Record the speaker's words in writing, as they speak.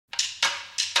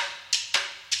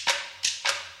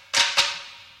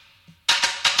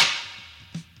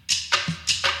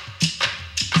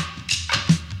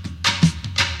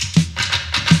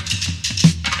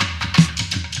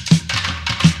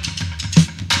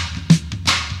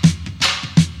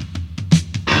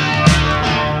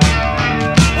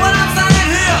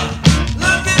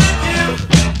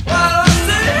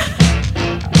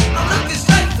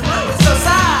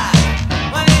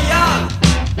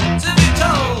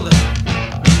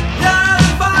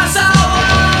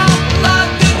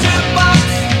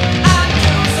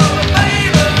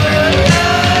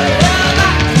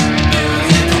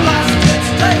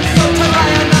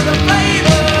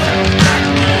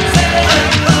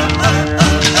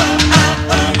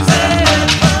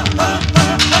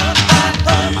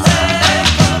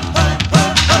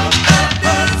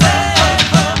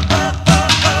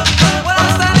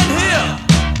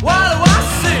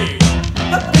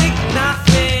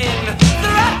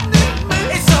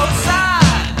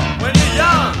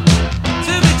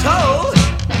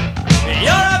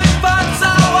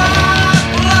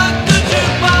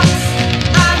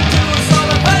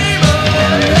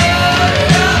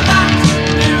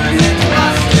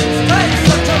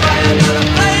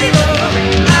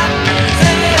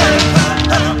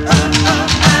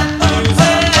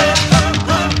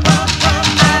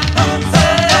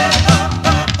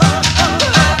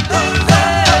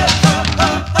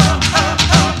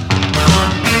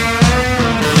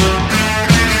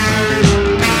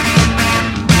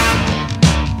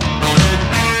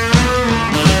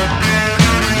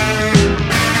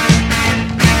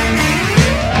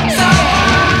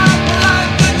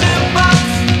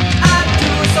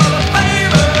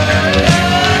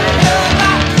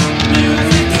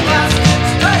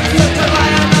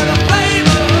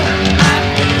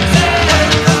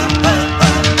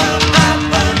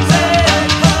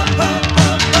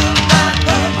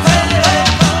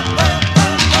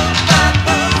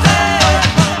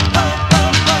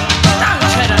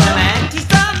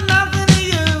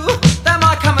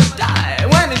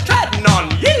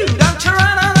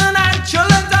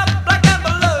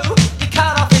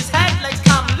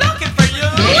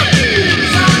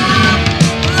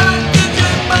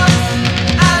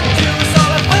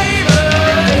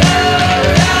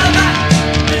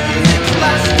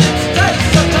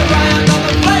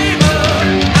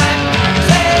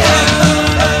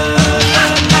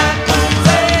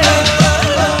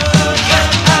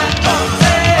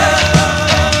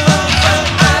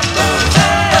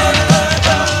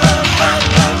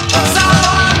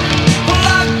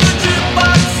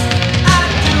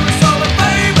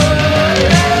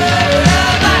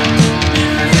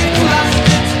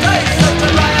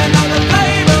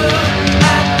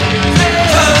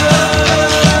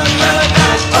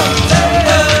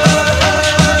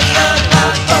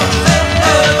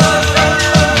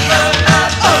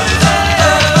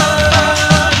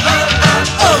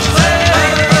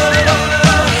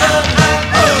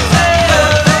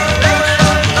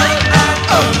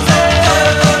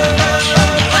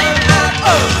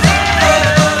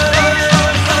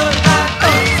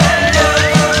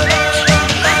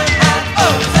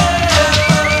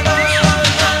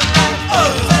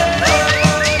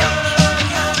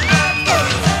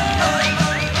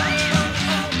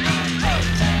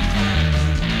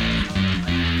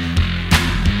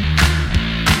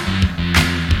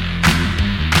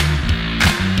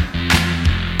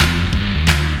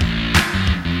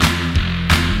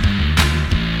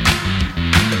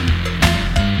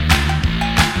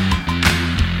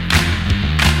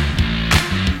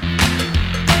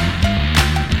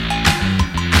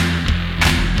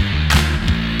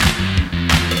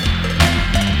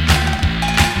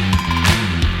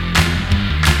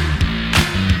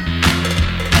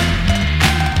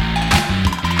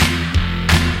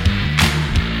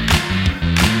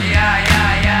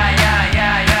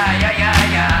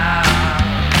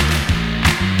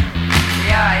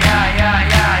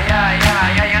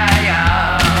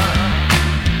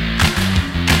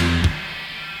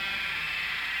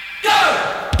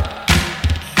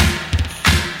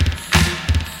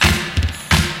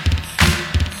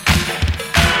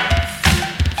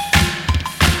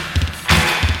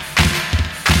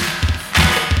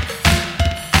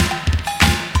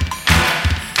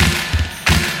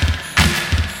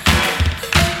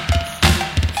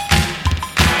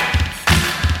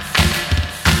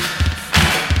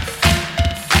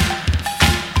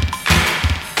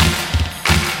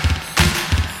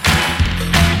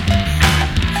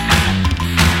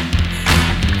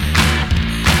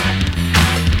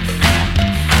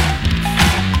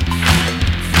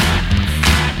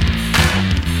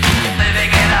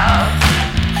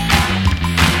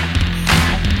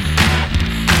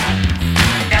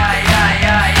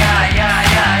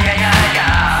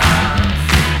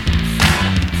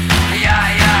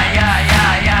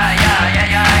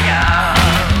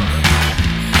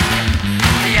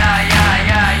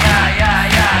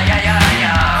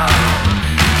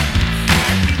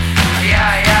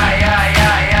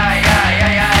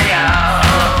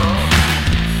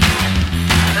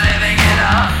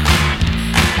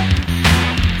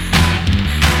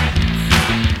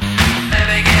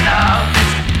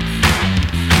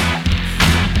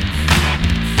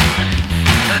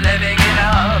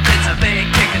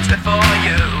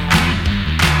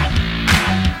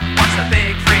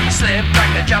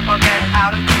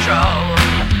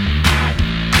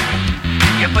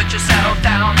you settle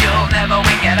down, you'll never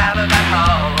win, get out of that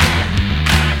hole.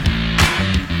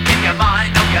 Keep your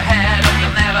mind off your head, or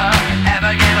you'll never,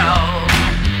 ever get old.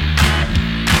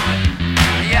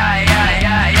 Yeah, yeah,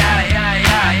 yeah, yeah, yeah,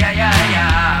 yeah, yeah, yeah,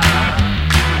 yeah.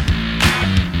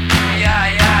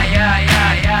 Yeah, yeah, yeah,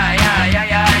 yeah, yeah, yeah, yeah,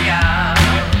 yeah, yeah.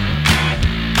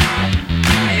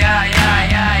 Yeah, yeah,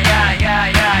 yeah, yeah, yeah,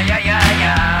 yeah, yeah, yeah,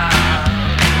 yeah.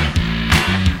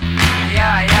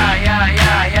 Yeah, yeah, yeah,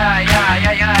 yeah, yeah, yeah,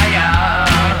 yeah, yeah, yeah.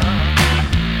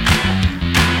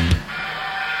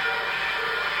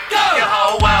 Go! Your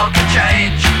whole world could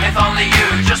change if only you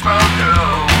just broke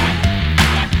through.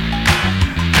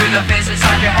 Through the fears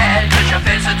inside your head, 'cause your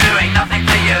fears are doing nothing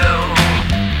for you.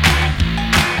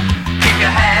 Keep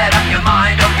your head up, your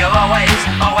mind up, you'll always,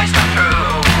 always come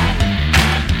through.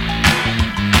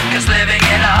 'Cause living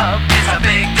it up is a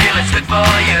big deal, it's good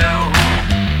for you.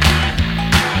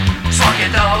 Swap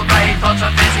your dull grey thoughts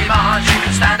of busy minds you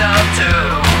can stand up to.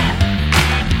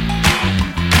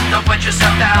 Don't put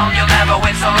yourself down, you'll never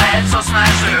win, so let's all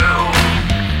smash through.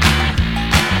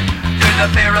 Through the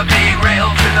fear of being real,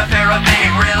 through the fear of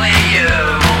being really you.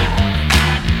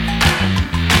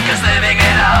 'Cause living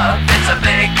it up, it's a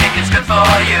big kick, it's good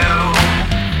for you.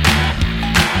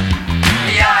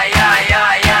 Yeah, yeah,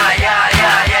 yeah, yeah, yeah,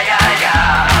 yeah, yeah, yeah, yeah.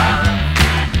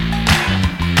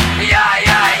 Yeah,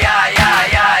 yeah, yeah, yeah,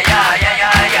 yeah, yeah, yeah,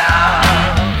 yeah, yeah.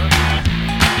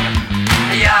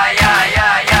 Yeah, yeah,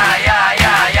 yeah, yeah, yeah,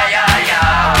 yeah, yeah, yeah, yeah.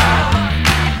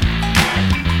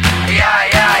 Yeah,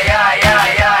 yeah, yeah, yeah,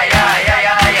 yeah, yeah, yeah,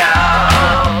 yeah, yeah.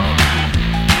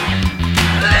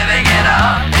 Living it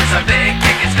up is a big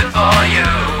kick, it's good for you.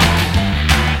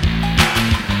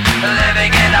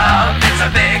 Living it up, it's a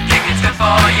big kick, it's good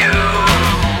for you.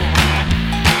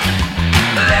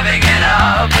 Living it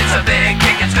up, it's a big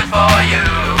kick, it's good for you.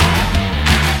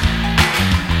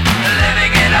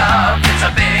 Living it up, it's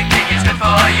a big kick, it's good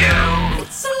for you.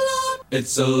 It's a lot.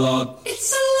 It's a lot.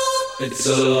 It's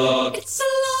a lot. It's a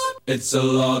lot. It's a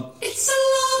lot. It's a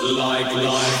lot. Like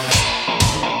life.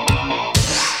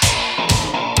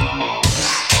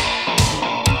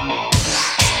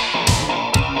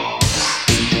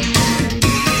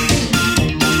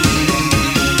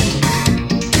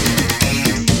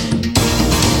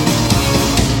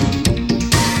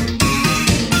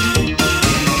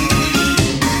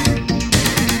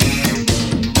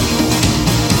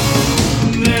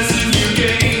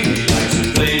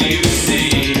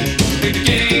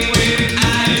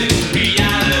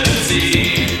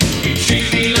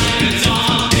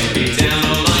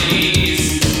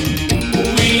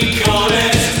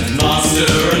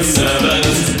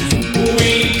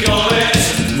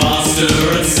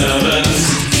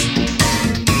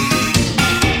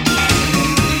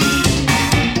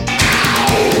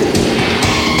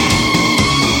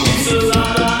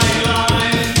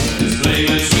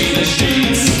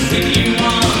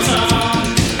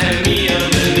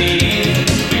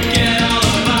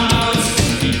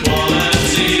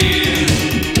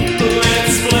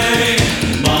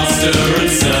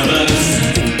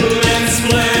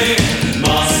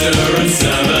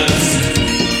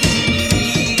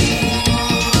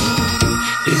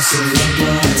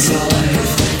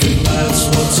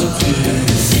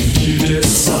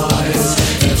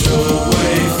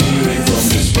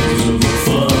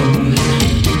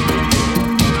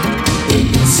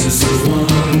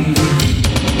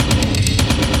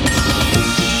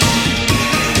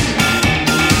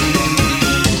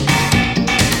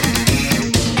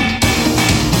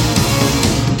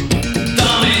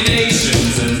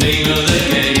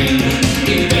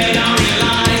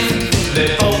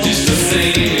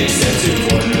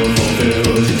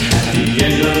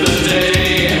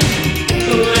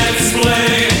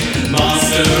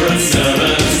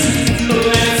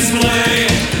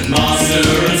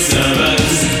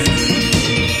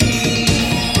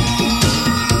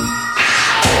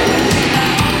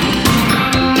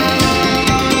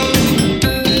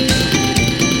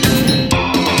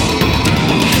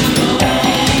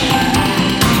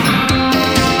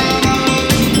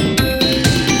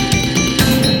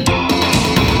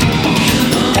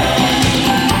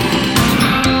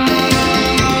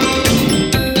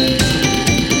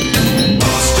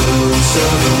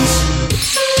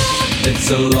 It's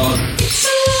a lot.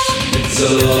 It's a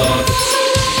lot.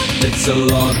 It's a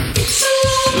lot.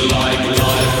 Like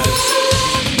life.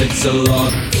 It's a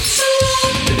lot.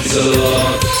 It's a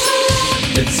lot.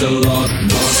 It's a lot.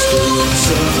 Master and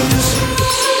servant.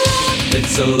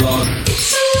 It's a lot.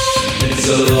 It's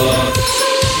a lot.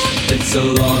 It's a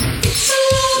lot.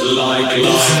 Like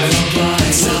life.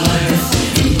 It's a life.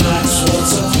 And that's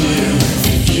what's up here.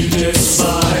 You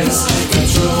despise.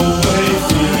 Control away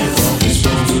fear from this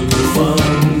world.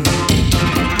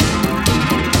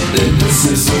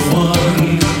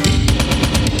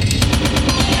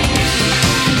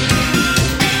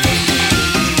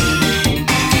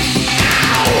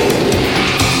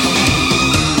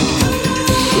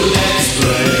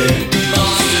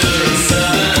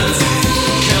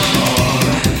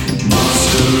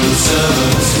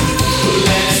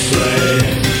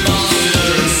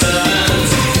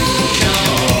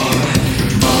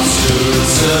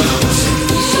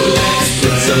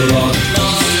 It's a lot.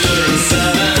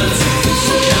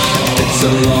 It's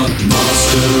a lot.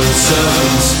 Master and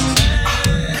servant.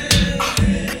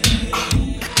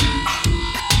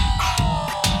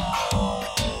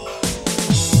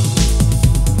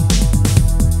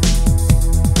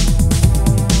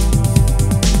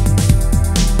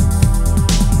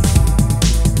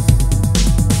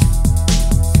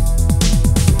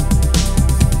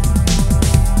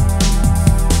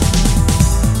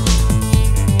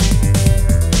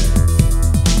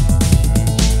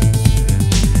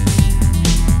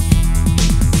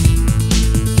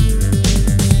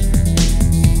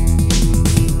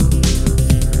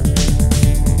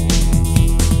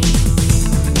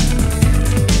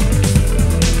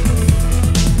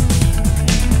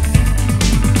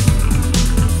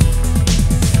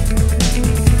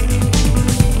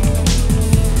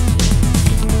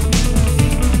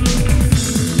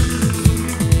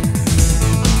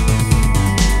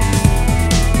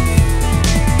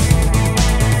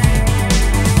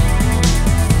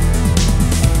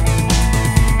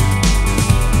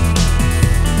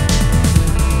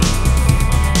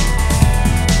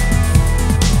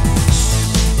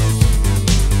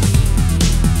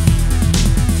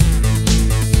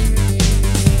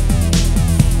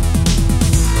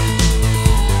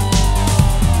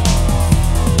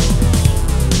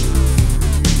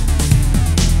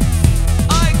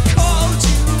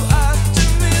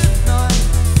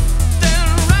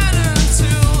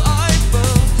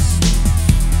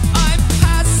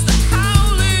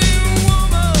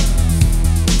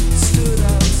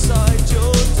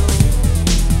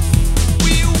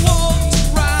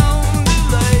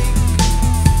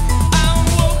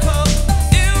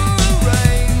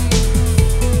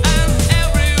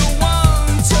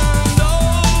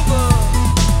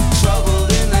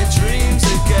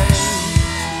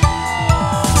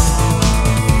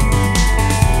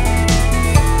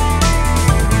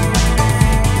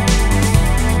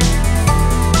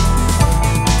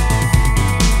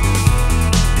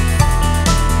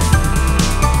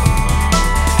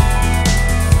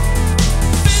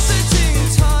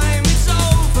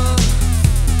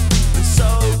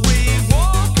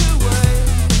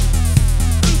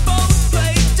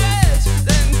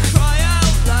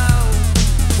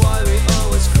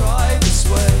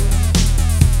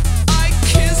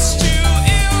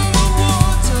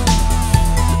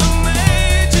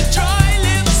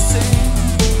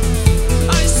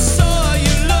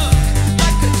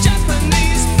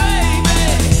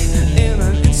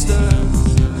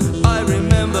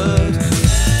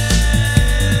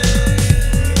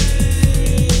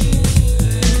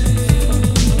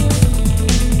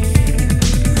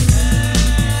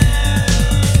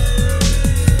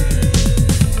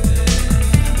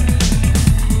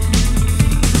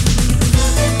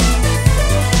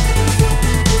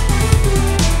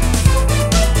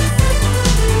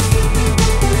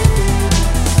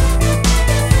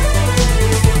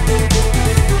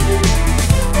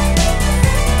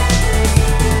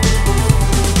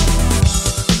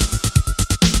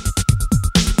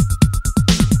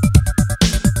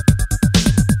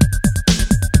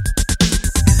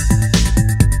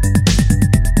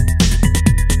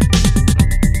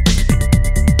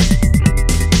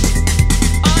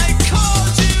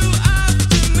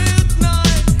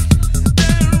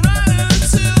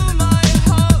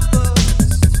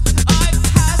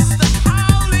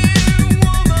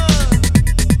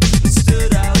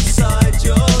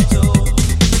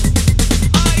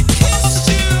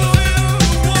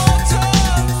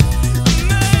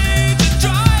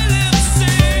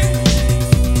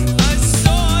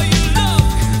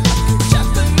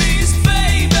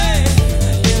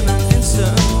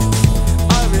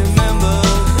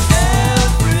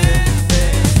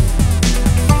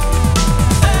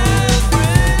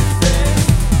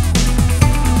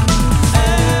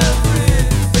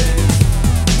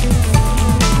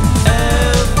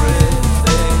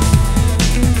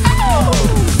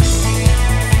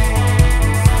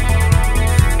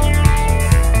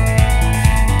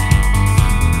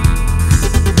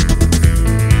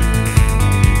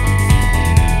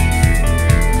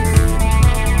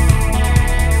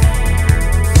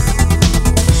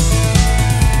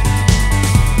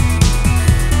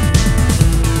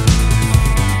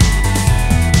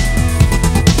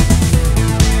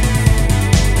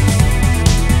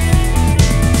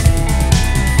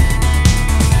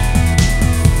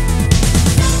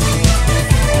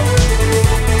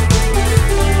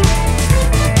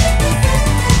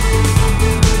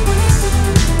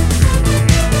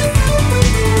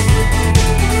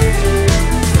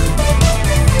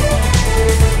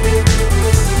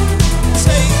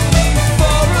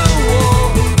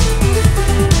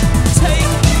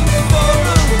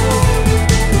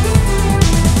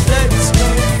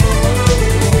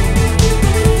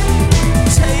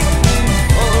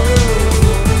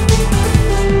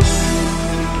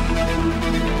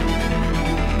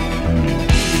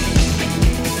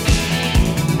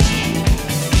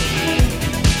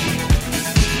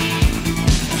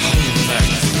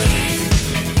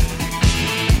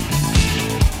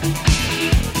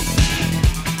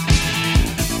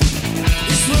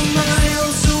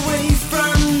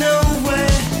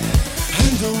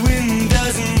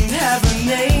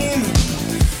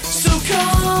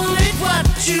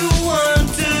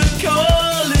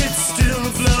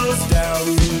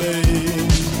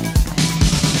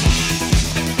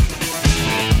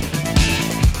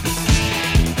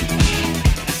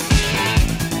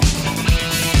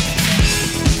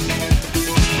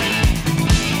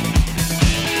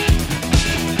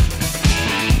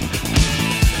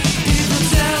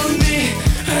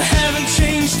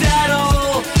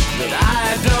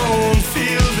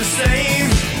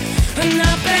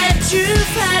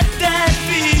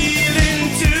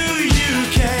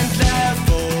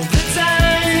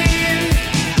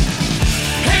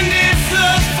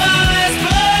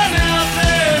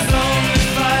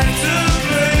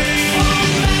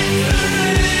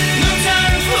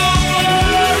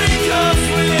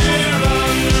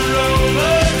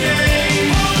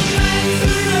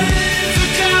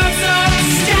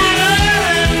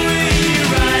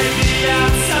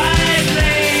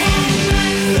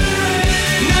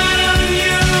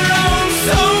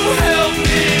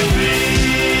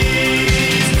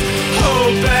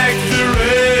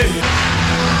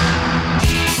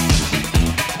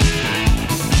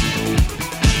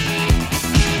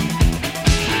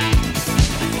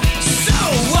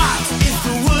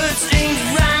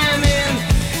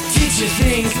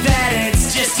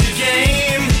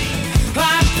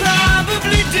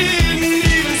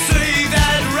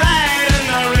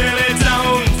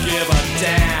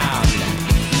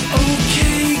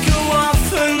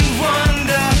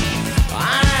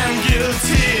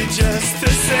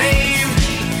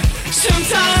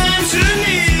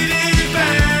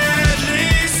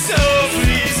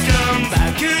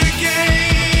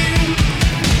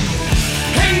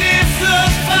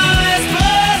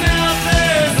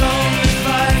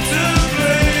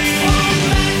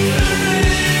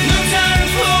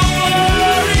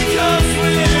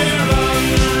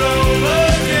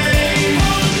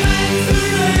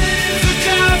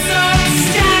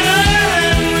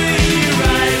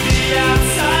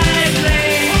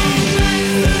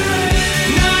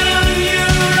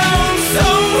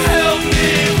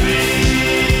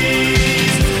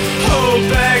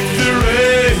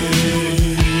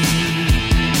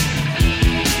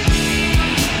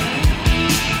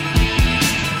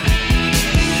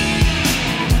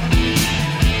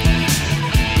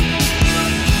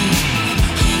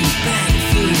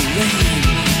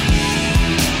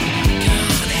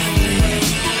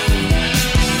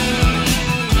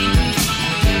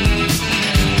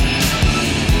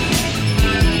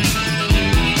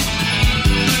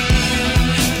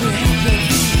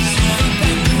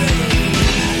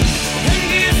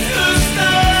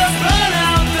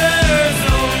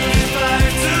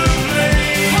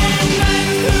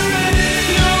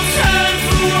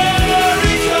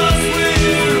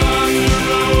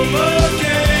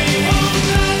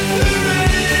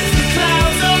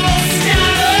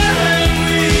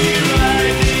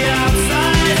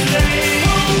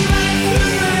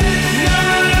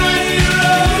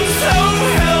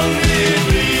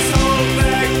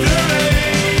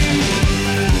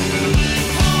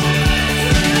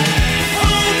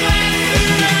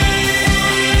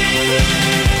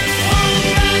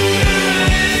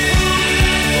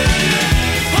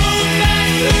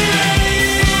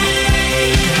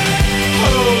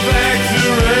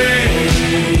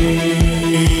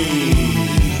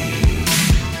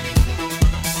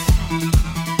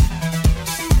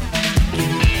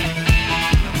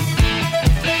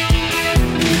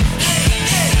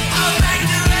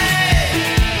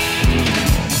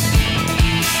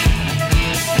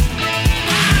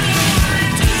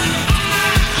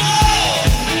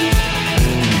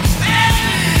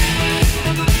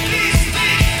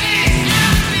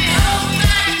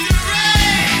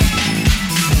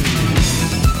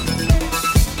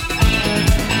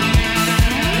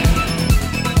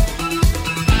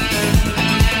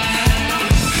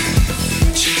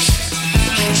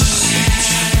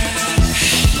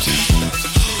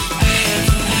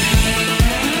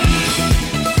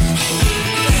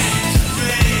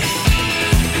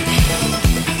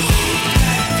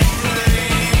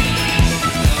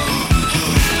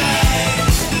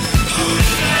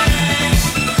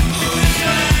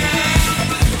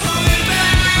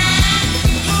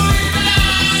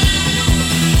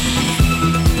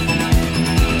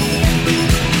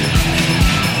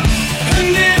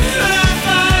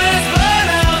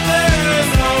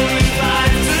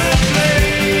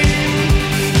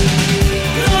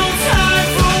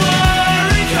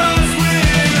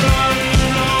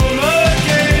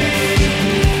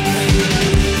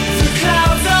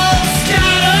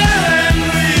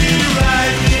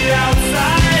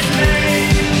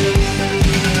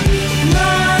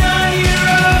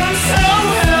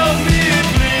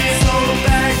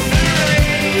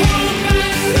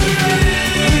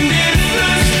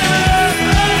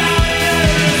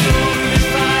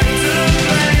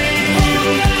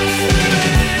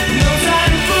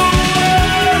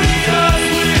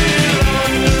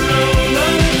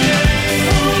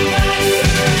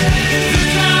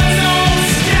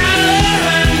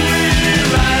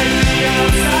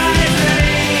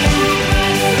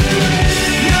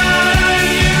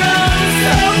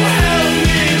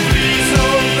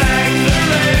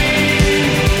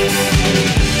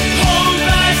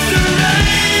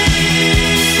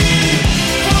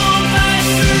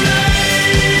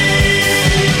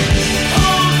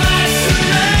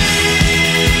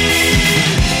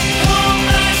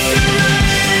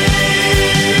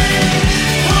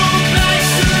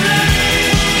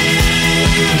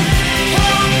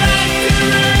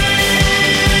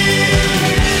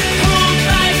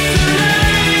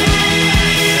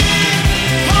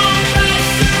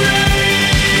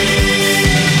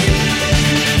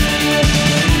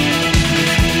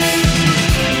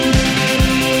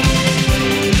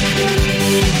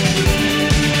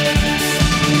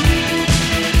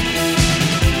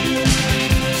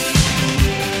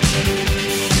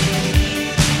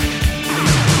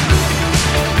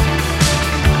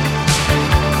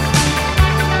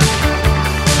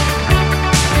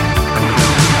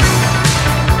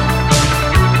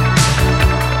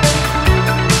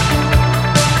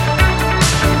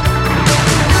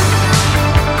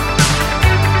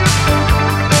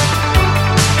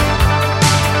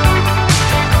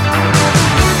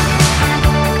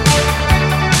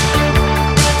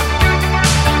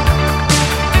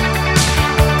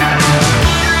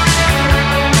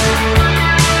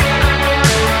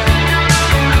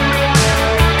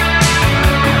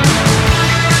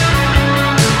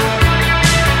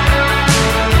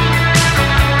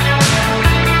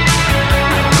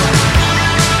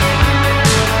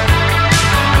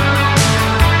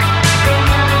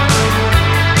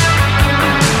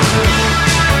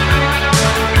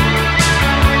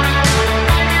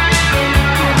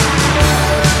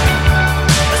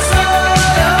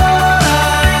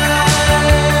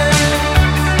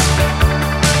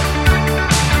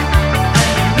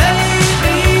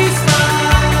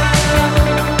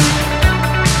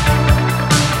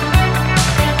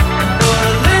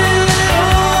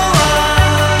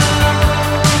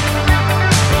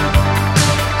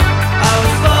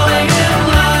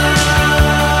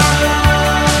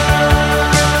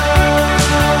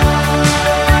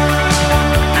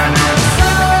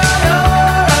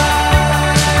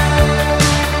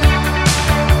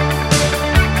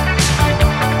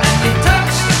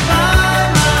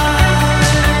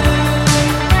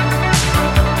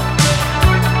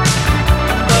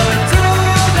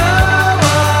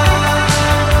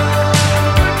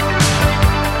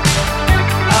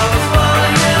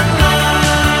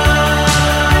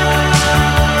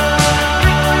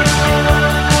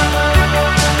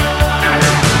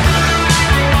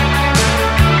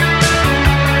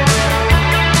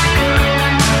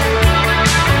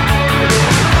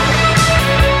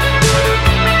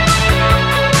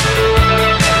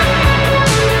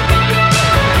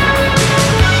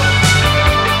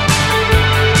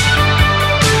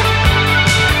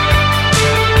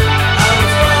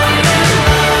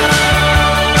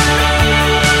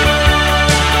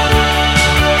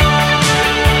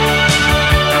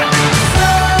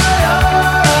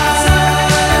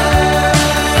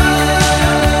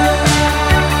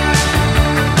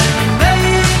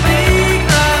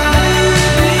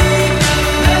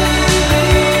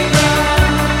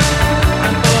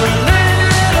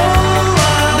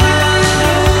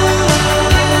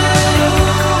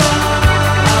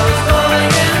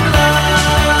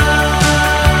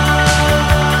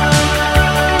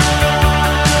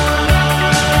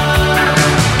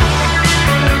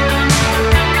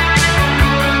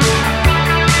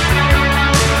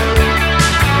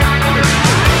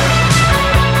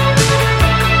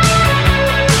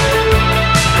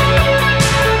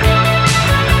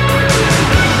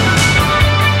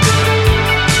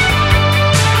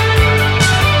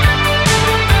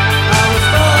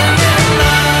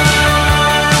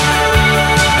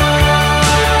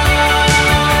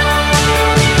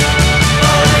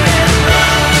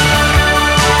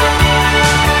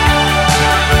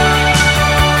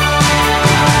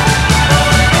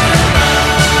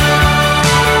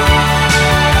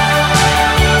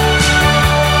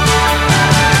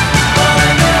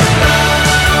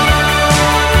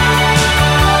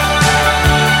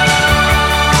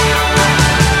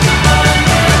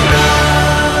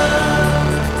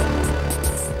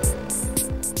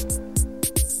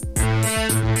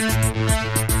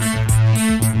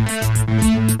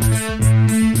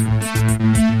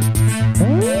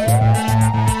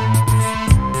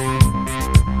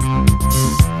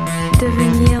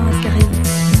 devenir gris.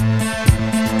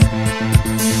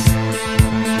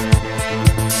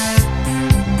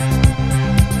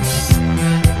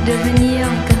 Devenir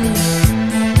gris.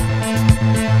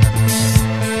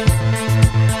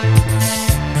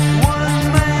 One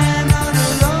man on a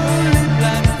lonely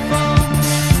platform,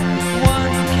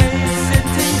 one case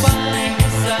sitting by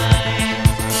his side,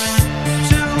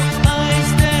 two eyes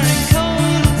staring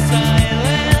cold and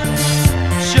silent,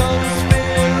 shows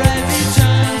fear as he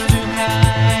turns to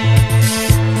hide.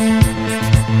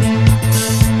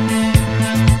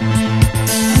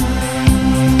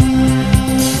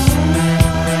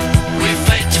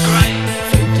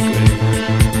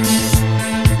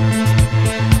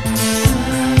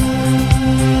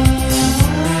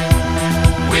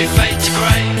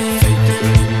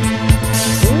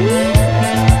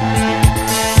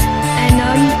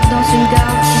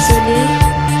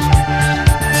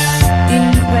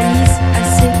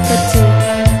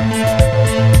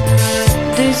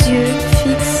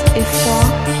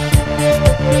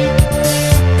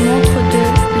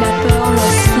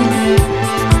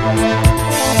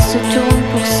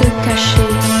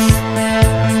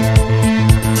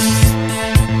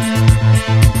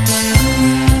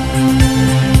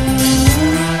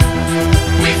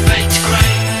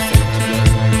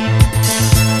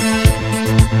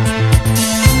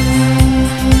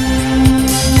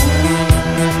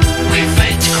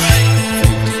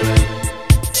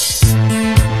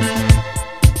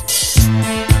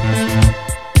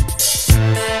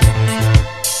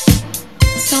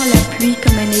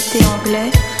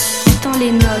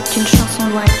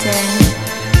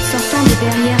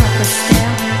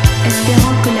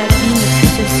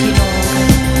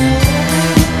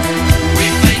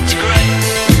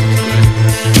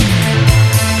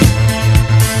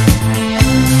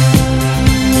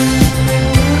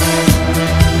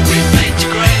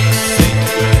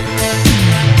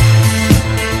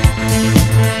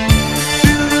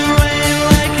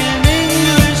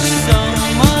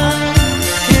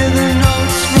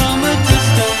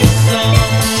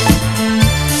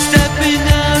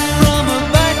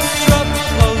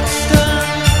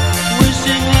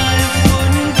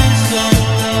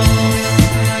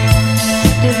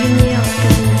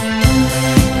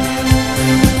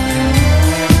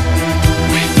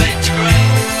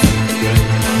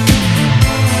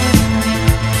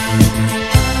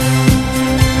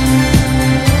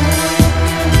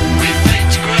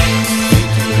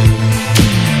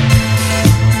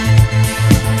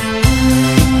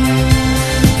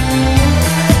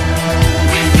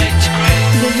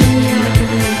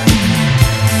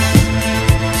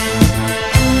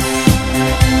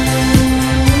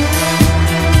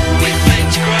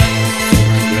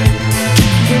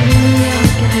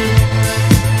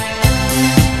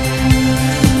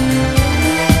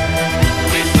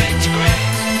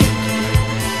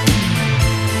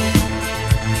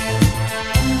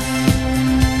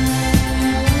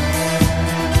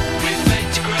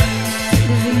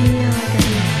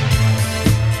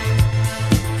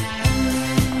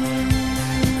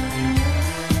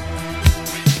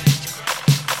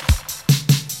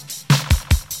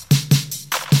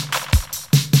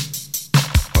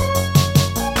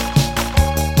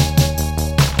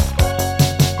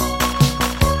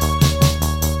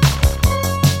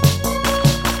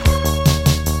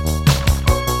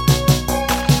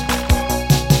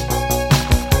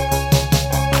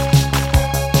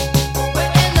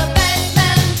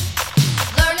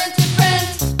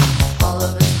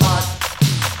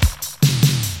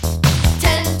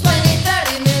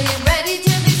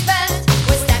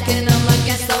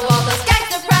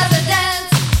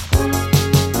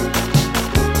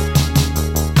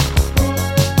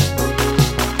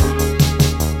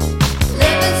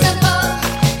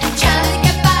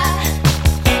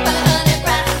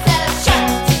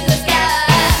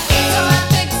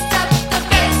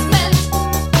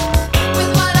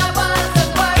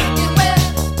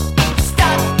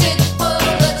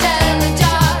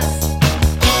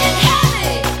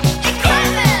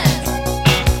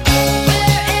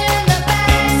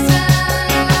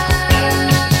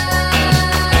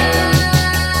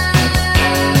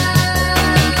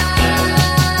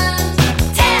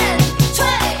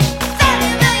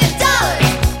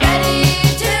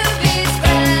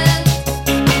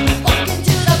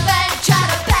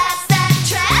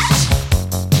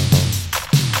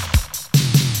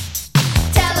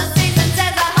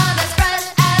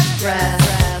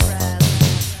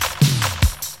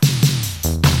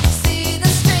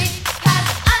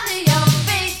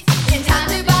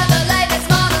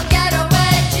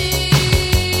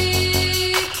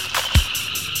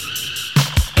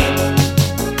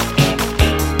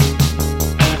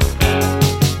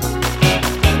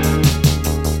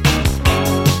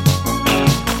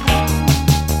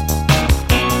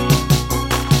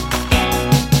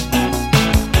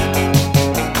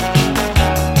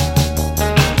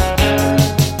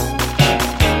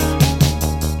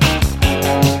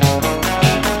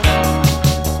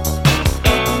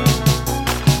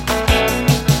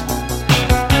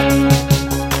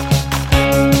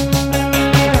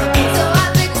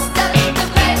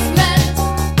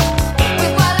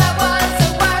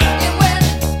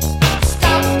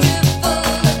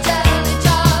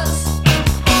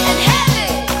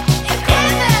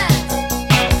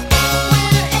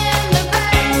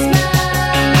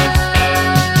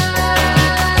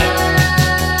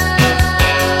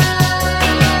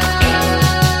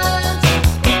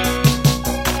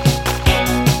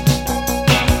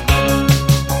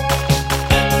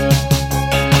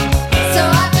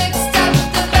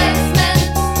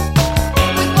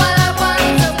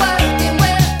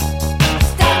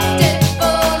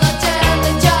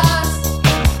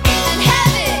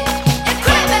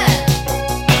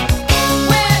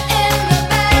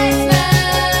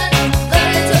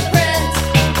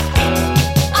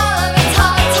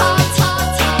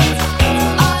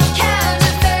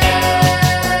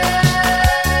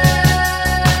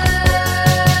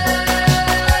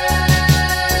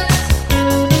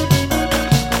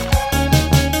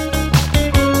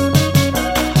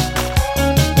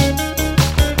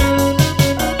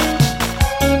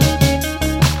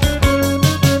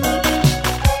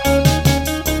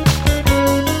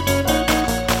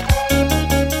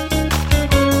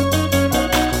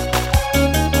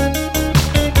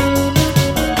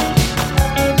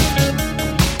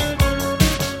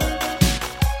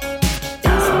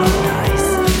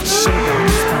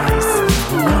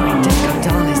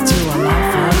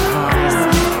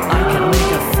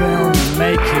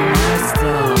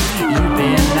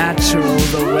 natural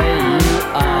the way you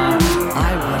are.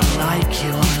 I would like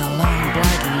you on a long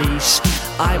black leash.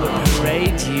 I would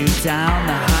parade you down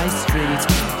the high street.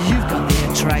 You've got the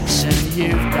attraction,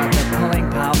 you've got the pulling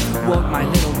power. Walk my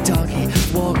little doggy,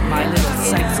 walk my little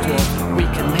sex dwarf. We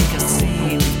can make a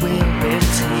scene, we'll be a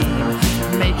team.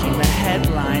 Making the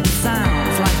headline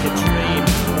sounds like a dream.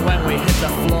 When we hit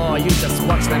the floor, you just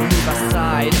watch them move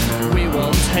aside. We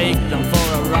will take them for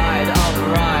a ride,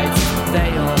 alright.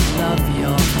 They all love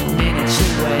your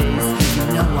miniature ways. You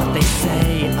know what they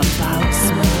say about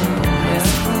small boys.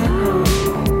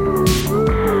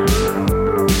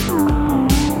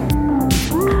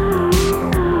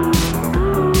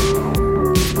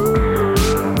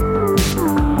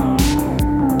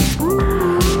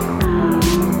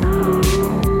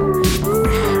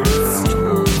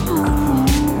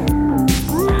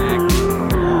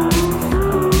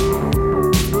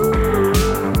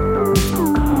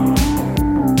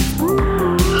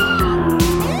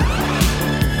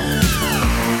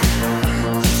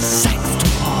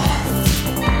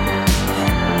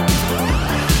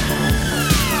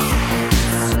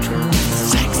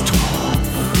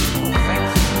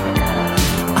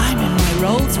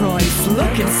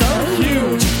 Looking so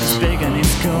huge, big and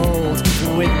it's gold.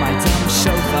 With my dumb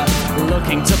chauffeur,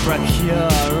 looking to procure.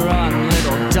 Run,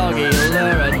 little doggy,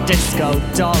 lure a disco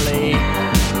dolly.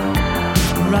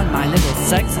 Run, my little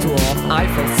sex dwarf, I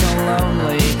feel so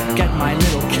lonely. Get my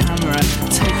little camera,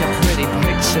 take a pretty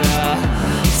picture.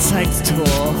 Sex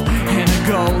dwarf in a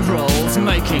gold rolls,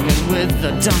 making it with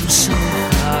the dumb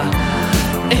chauffeur.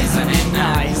 Isn't it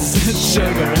nice? Sugar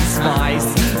and spice,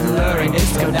 luring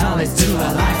disco dollies to a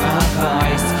life of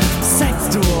vice.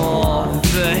 Sex dwarf,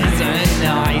 isn't it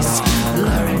nice?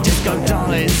 Luring disco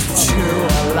dollies to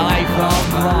a life of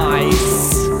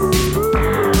vice.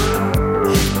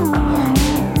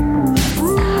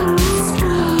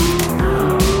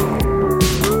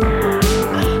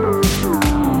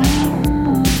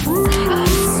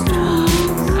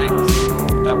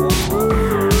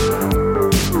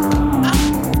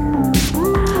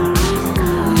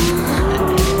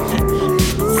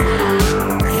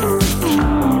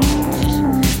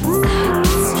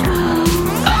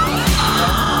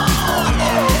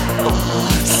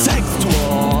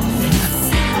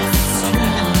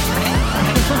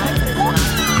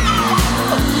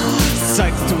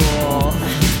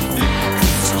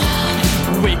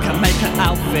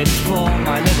 Outfit for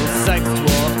my little sex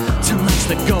dwarf to match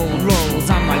the gold rolls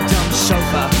on my dumb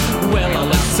chauffeur. We'll all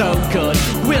look so good,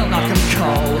 we'll knock 'em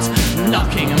cold,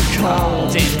 knocking 'em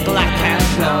cold in black and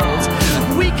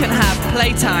gold. We can have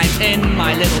playtime in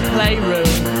my little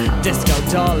playroom. Disco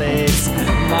dollies,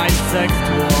 my sex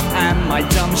dwarf and my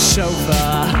dumb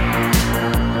chauffeur.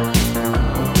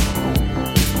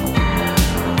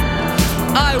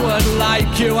 I would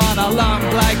like you on a long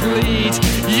black lead.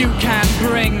 You can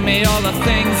bring me all the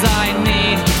things I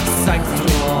need. Sex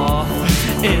dwarf,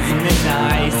 isn't it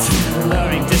nice?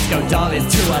 Luring disco dollies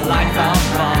to a life of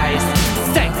vice.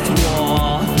 Sex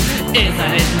dwarf,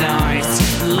 isn't it nice?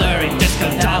 Luring disco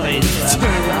dollies to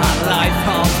a life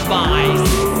of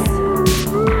vice.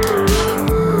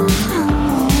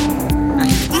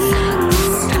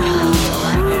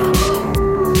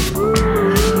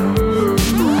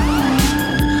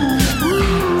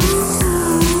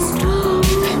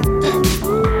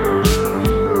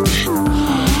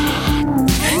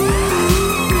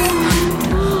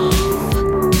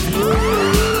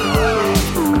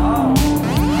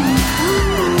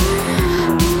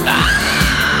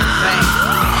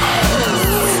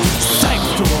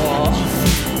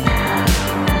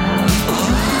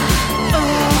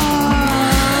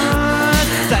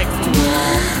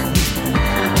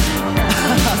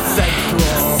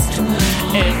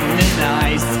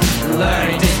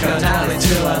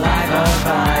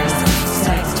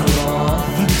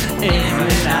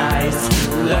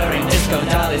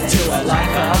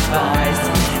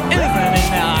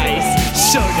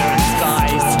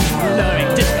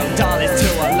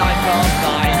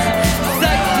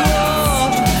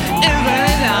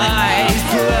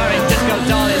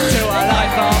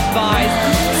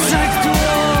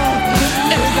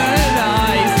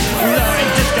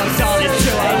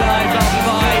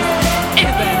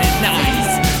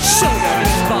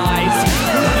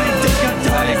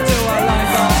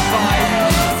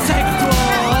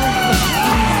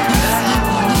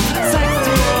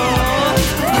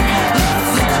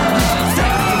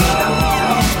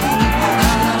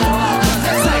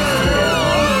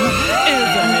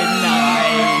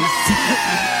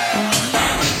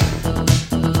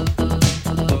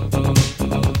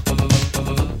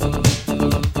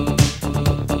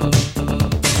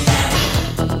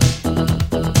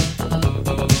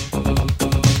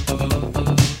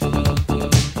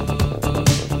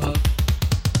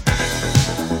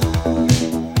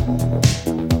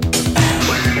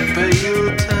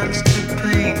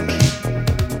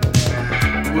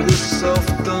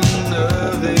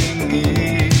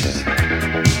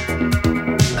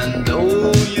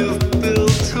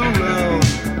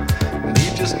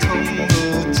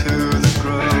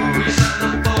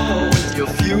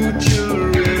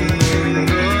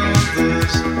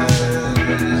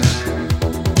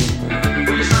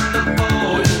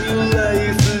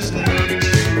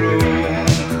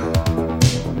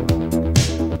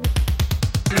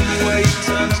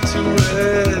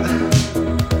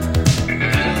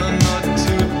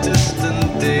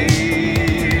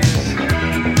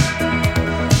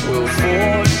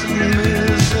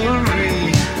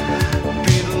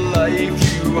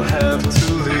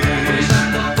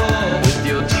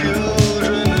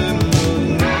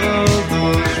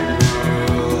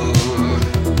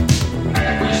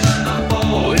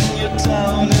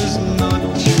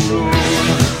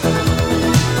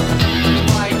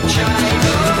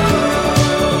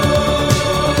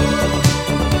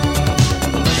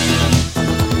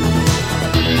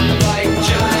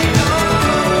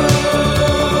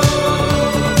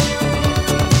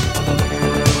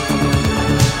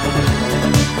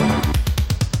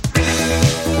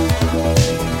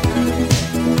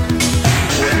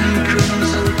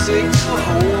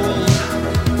 Whoa.